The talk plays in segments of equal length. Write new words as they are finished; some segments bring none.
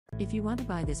If you want to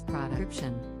buy this product,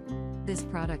 this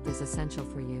product is essential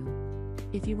for you.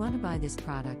 If you want to buy this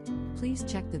product, please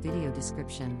check the video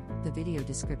description.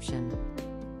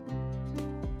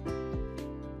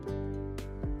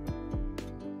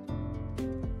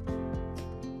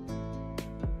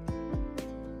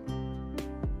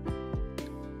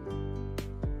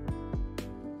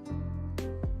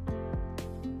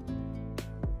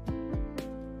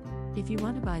 If you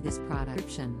want to buy this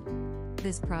product,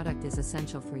 this product is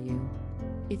essential for you.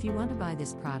 If you want to buy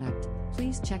this product,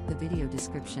 please check the video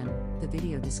description.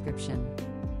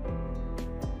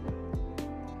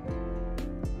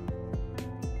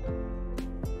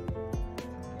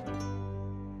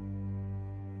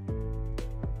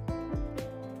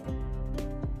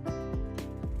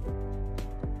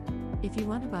 If you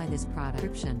want to buy this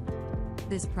product,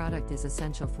 this product is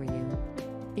essential for you.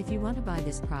 If you want to buy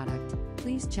this product,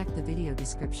 please check the video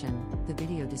description.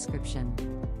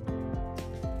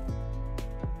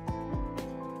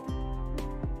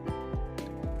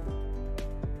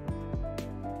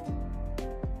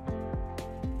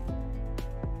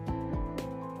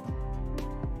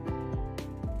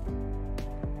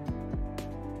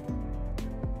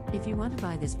 If you want to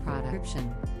buy this product,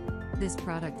 this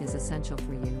product is essential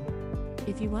for you.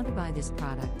 If you want to buy this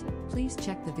product, please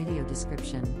check the video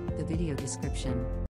description.